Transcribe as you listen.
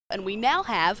And we now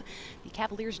have the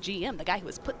Cavaliers GM, the guy who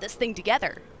has put this thing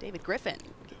together, David Griffin,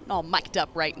 getting all mic'd up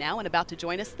right now and about to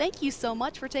join us. Thank you so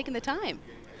much for taking the time.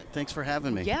 Thanks for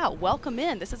having me. Yeah, welcome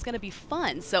in. This is going to be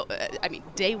fun. So,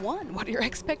 day one, what are your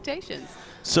expectations?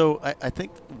 So I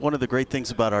think one of the great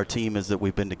things about our team is that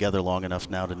we've been together long enough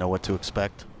now to know what to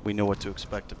expect. We know what to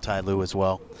expect of Ty Lue as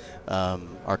well.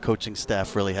 Our coaching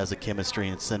staff really has a chemistry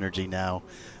and synergy now.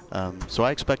 So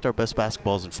I expect our best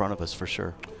basketballs in front of us for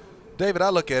sure. David,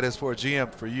 I look at it as for a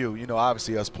GM for you. You know,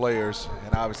 obviously us players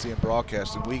and obviously in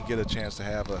broadcasting, we get a chance to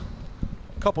have a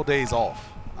couple days off.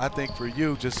 I think for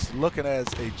you, just looking as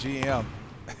a GM,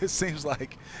 it seems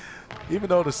like even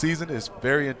though the season is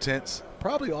very intense,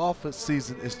 probably off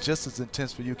season is just as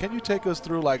intense for you. Can you take us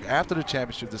through, like, after the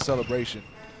championship, the celebration?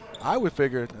 I would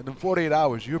figure in 48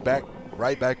 hours, you're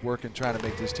right back working, trying to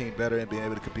make this team better and being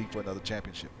able to compete for another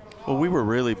championship. Well, we were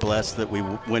really blessed that we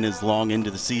went as long into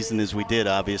the season as we did,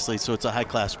 obviously, so it's a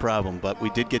high-class problem. But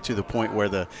we did get to the point where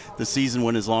the season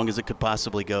went as long as it could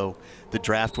possibly go. The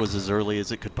draft was as early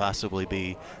as it could possibly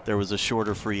be. There was a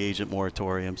shorter free agent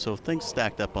moratorium, so things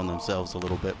stacked up on themselves a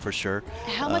little bit for sure.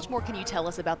 How much more can you tell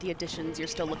us about the additions you're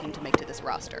still looking to make to this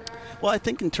roster? Well, I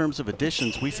think in terms of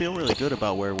additions, we feel really good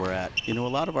about where we're at. You know, a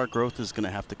lot of our growth is going to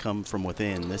have to come from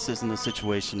within. This isn't a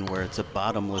situation where it's a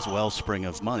bottomless wellspring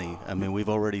of money. I mean, we've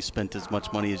already spent as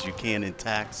much money as you can in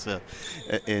tax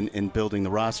in building the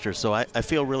roster. So I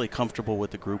feel really comfortable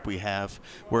with the group we have.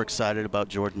 We're excited about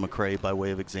Jordan McRae, by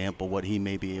way of example, what he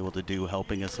may be able to do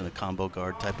helping us in a combo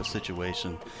guard type of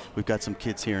situation. We've got some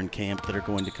kids here in camp that are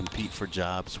going to compete for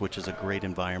jobs, which is a great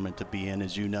environment to be in.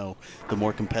 As you know, the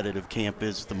more competitive camp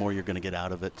is, the more you're going to get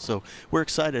out of it. So we're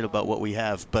excited about what we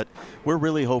have, but we're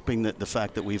really hoping that the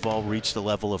fact that we've all reached a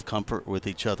level of comfort with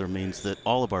each other means that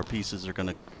all of our pieces are going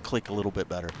to click a little bit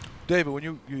better. David, when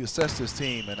you assess this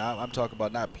team, and I'm talking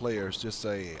about not players, just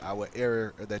say our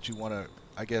area that you want to,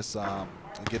 I guess,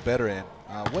 get better in.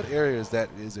 What area is that?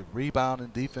 Is it rebounding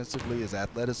defensively? Is it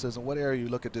athleticism? What area you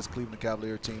look at this Cleveland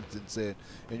Cavalier team and said,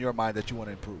 in your mind, that you want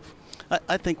to improve?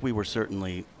 I think we were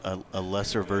certainly a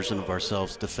lesser version of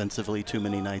ourselves defensively too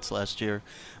many nights last year.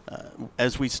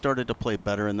 As we started to play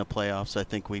better in the playoffs, I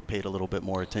think we paid a little bit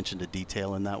more attention to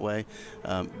detail in that way.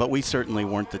 But we certainly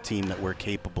weren't the team that we're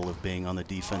capable of being on the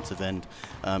defensive end.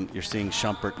 You're seeing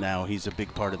Shumpert now. He's a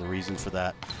big part of the reason for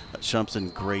that. Shump's in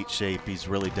great shape. He's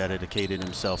really dedicated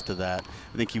himself to that.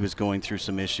 I think he was going through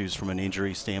some issues from an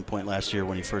injury standpoint last year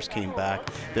when he first came back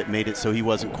that made it so he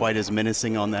wasn't quite as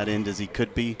menacing on that end as he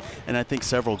could be. And I think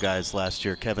several guys last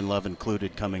year, Kevin Love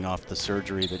included, coming off the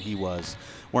surgery that he was,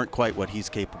 weren't quite what he's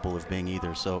capable of being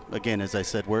either. So again, as I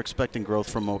said, we're expecting growth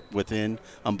from within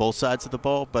on both sides of the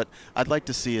ball, but I'd like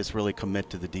to see us really commit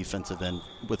to the defensive end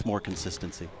with more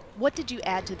consistency. What did you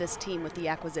add to this team with the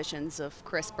acquisitions of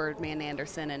Chris Birdman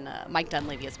Anderson and Mike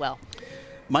Dunleavy as well?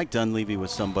 Mike Dunleavy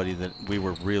was somebody that we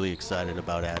were really excited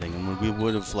about adding, and we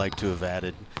would have liked to have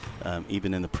added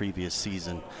even in the previous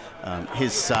season.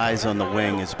 His size on the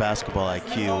wing, his basketball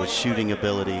IQ, his shooting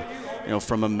ability, you know,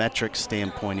 from a metric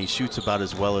standpoint, he shoots about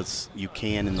as well as you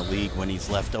can in the league when he's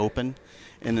left open.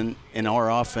 And in our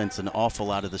offense, an awful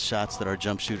lot of the shots that our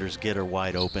jump shooters get are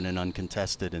wide open and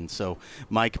uncontested. And so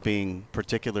Mike being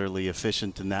particularly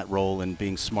efficient in that role and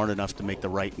being smart enough to make the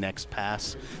right next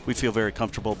pass, we feel very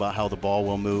comfortable about how the ball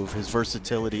will move. His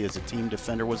versatility as a team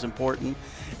defender was important.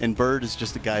 And Bird is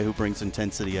just a guy who brings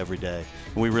intensity every day.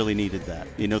 And we really needed that.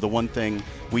 You know, the one thing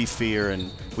we fear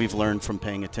and we've learned from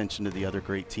paying attention to the other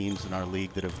great teams in our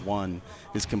league that have won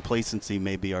is complacency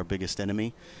may be our biggest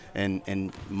enemy.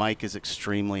 And Mike is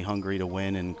extremely hungry to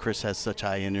win, and Chris has such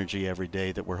high energy every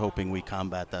day that we're hoping we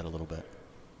combat that a little bit.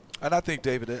 And I think,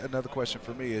 David, another question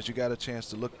for me is you got a chance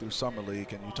to look through Summer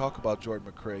League, and you talk about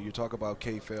Jordan McRae, you talk about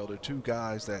K. Felder, two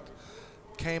guys that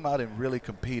came out and really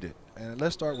competed. And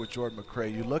let's start with Jordan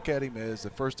McRae. You look at him as the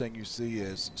first thing you see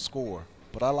is score.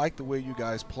 But I like the way you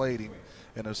guys played him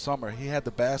in the summer. He had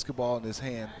the basketball in his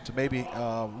hand to maybe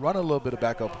run a little bit of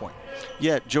backup point.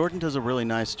 Yeah, Jordan does a really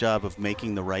nice job of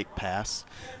making the right pass.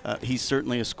 He's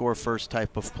certainly a score-first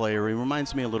type of player. He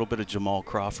reminds me a little bit of Jamal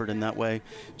Crawford in that way.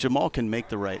 Jamal can make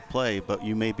the right play, but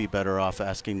you may be better off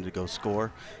asking him to go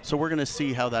score. So we're going to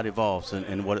see how that evolves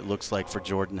and what it looks like for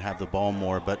Jordan to have the ball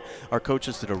more. But our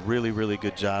coaches did a really, really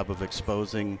good job of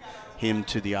exposing him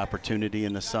to the opportunity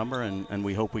in the summer, and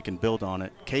we hope we can build on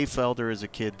it. Kay Felder is a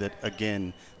kid that,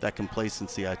 again, that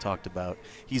complacency I talked about,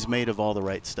 he's made of all the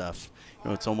right stuff. You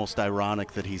know, it's almost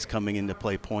ironic that he's coming in to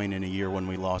play point in a year when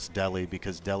we lost Delhi,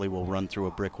 because Delhi will run through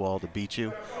a brick wall to beat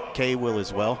you. Kay will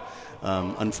as well.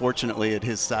 Unfortunately, at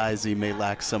his size, he may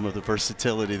lack some of the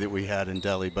versatility that we had in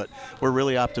Delhi, but we're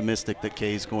really optimistic that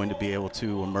Kay is going to be able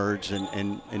to emerge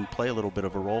and play a little bit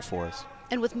of a role for us.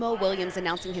 And with Mo Williams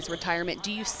announcing his retirement,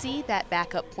 do you see that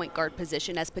backup point guard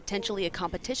position as potentially a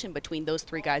competition between those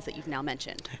three guys that you've now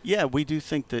mentioned? Yeah, we do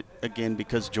think that, again,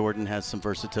 because Jordan has some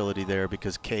versatility there,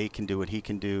 because Kay can do what he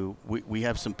can do, we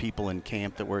have some people in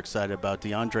camp that we're excited about.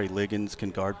 DeAndre Liggins can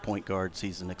guard point guards.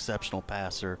 He's an exceptional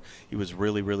passer. He was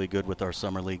really, really good with our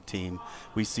summer league team.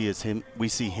 We see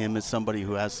him as somebody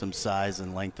who has some size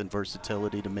and length and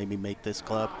versatility to maybe make this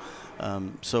club.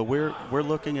 So we're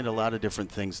looking at a lot of different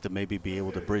things to maybe be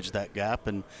able to bridge that gap.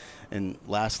 And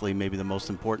lastly, maybe the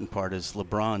most important part is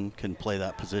LeBron can play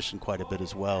that position quite a bit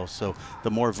as well. So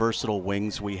the more versatile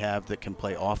wings we have that can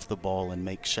play off the ball and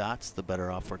make shots, the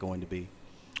better off we're going to be.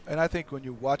 And I think when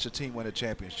you watch a team win a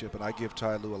championship, and I give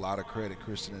Ty Lue a lot of credit,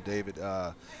 Kristen and David,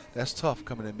 that's tough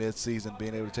coming in mid-season,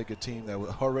 being able to take a team that was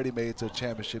already made it to a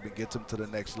championship and get them to the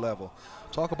next level.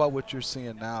 Talk about what you're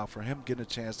seeing now for him getting a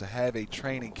chance to have a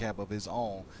training camp of his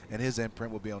own, and his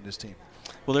imprint will be on this team.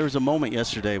 Well, there was a moment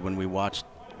yesterday when we watched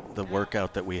the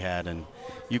workout that we had, and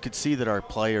you could see that our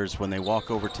players, when they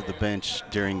walk over to the bench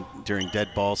during dead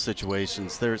ball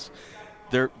situations,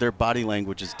 their body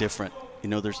language is different. You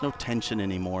know, there's no tension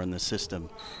anymore in the system.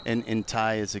 And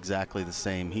Ty is exactly the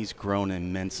same. He's grown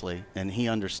immensely, and he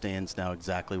understands now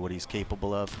exactly what he's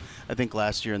capable of. I think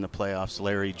last year in the playoffs,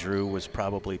 Larry Drew was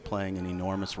probably playing an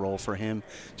enormous role for him,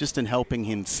 just in helping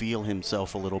him feel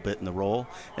himself a little bit in the role.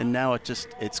 And now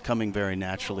it's coming very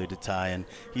naturally to Ty, and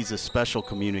he's a special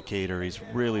communicator. He's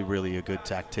really, really a good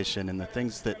tactician, and the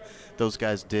things that those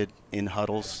guys did in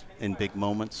huddles in big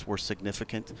moments were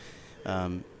significant.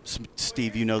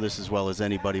 Steve, you know this as well as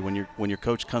anybody. When your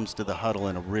coach comes to the huddle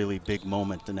in a really big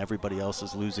moment and everybody else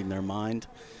is losing their mind,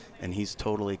 and he's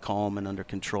totally calm and under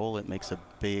control, it makes a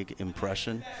big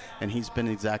impression. And he's been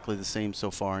exactly the same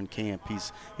so far in camp.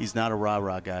 He's not a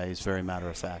rah-rah guy. He's very matter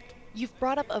of fact. You've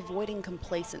brought up avoiding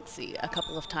complacency a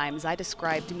couple of times. I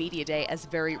described Media Day as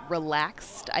very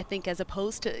relaxed, I think, as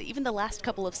opposed to even the last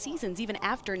couple of seasons. Even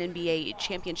after an NBA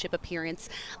championship appearance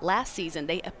last season,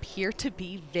 they appear to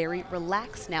be very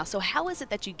relaxed now. So how is it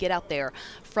that you get out there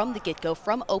from the get-go,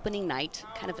 from opening night,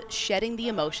 kind of shedding the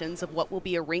emotions of what will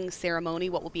be a ring ceremony,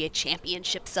 what will be a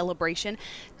championship celebration,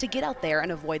 to get out there and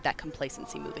avoid that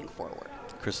complacency moving forward?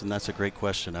 Kristen, that's a great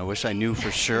question. I wish I knew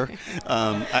for sure.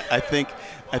 I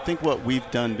think what we've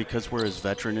done, because we're as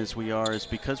veteran as we are, is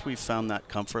because we've found that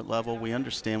comfort level. We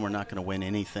understand we're not going to win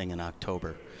anything in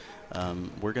October.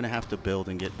 We're going to have to build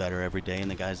and get better every day,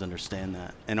 and the guys understand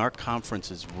that. And our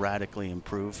conference is radically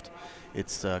improved.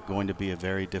 It's going to be a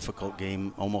very difficult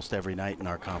game almost every night in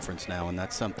our conference now, and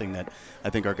that's something that I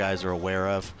think our guys are aware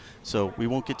of. So we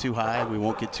won't get too high, we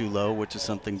won't get too low, which is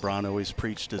something Bron always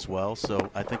preached as well. So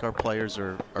I think our players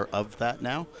are of that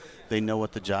now. They know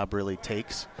what the job really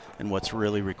takes and what's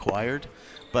really required.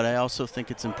 But I also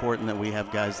think it's important that we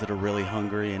have guys that are really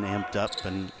hungry and amped up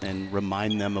and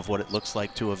remind them of what it looks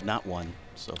like to have not won.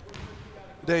 So,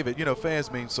 David, you know,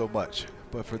 fans mean so much.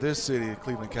 But for this city, the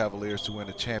Cleveland Cavaliers, to win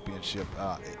a championship,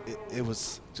 it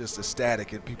was just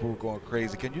ecstatic, and people were going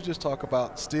crazy. Can you just talk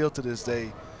about, still to this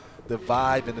day, the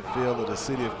vibe and the feel of the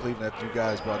city of Cleveland after you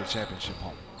guys brought a championship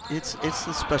home? It's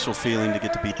a special feeling to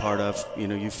get to be part of. You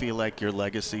know, you feel like your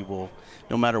legacy will,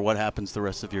 no matter what happens the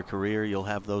rest of your career, you'll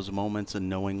have those moments, and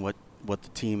knowing what the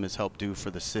team has helped do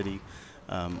for the city.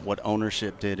 What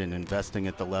ownership did in investing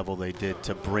at the level they did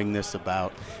to bring this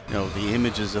about. You know, the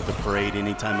images of the parade,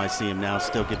 anytime I see them now,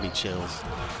 still give me chills.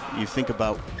 You think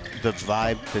about the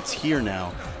vibe that's here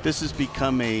now. This has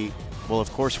become a, well,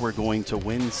 of course we're going to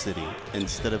win city,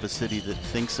 instead of a city that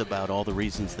thinks about all the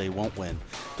reasons they won't win.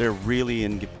 They're really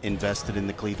invested in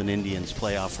the Cleveland Indians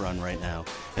playoff run right now.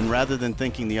 And rather than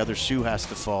thinking the other shoe has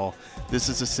to fall, this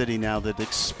is a city now that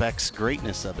expects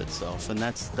greatness of itself. And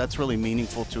that's really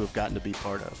meaningful to have gotten to be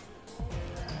part of.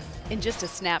 In just a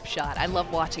snapshot, I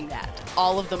love watching that.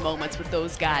 All of the moments with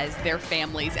those guys, their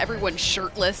families, everyone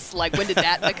shirtless. Like, when did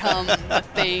that become a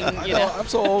thing? You know? I'm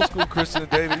so old school, Kristen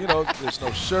and David. You know, there's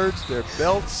no shirts, there are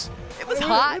belts. It was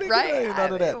hot, right?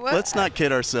 None of that. Let's not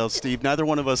kid ourselves, Steve. Neither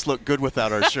one of us look good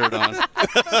without our shirt on.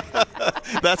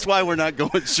 That's why we're not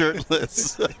going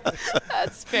shirtless.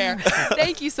 That's fair.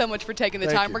 Thank you so much for taking the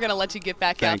time. We're going to let you get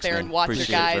back out there and watch your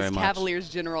guys. Cavaliers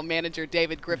General Manager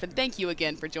David Griffin, thank you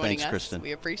again for joining us. Kristen.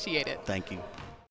 We appreciate it. Thank you.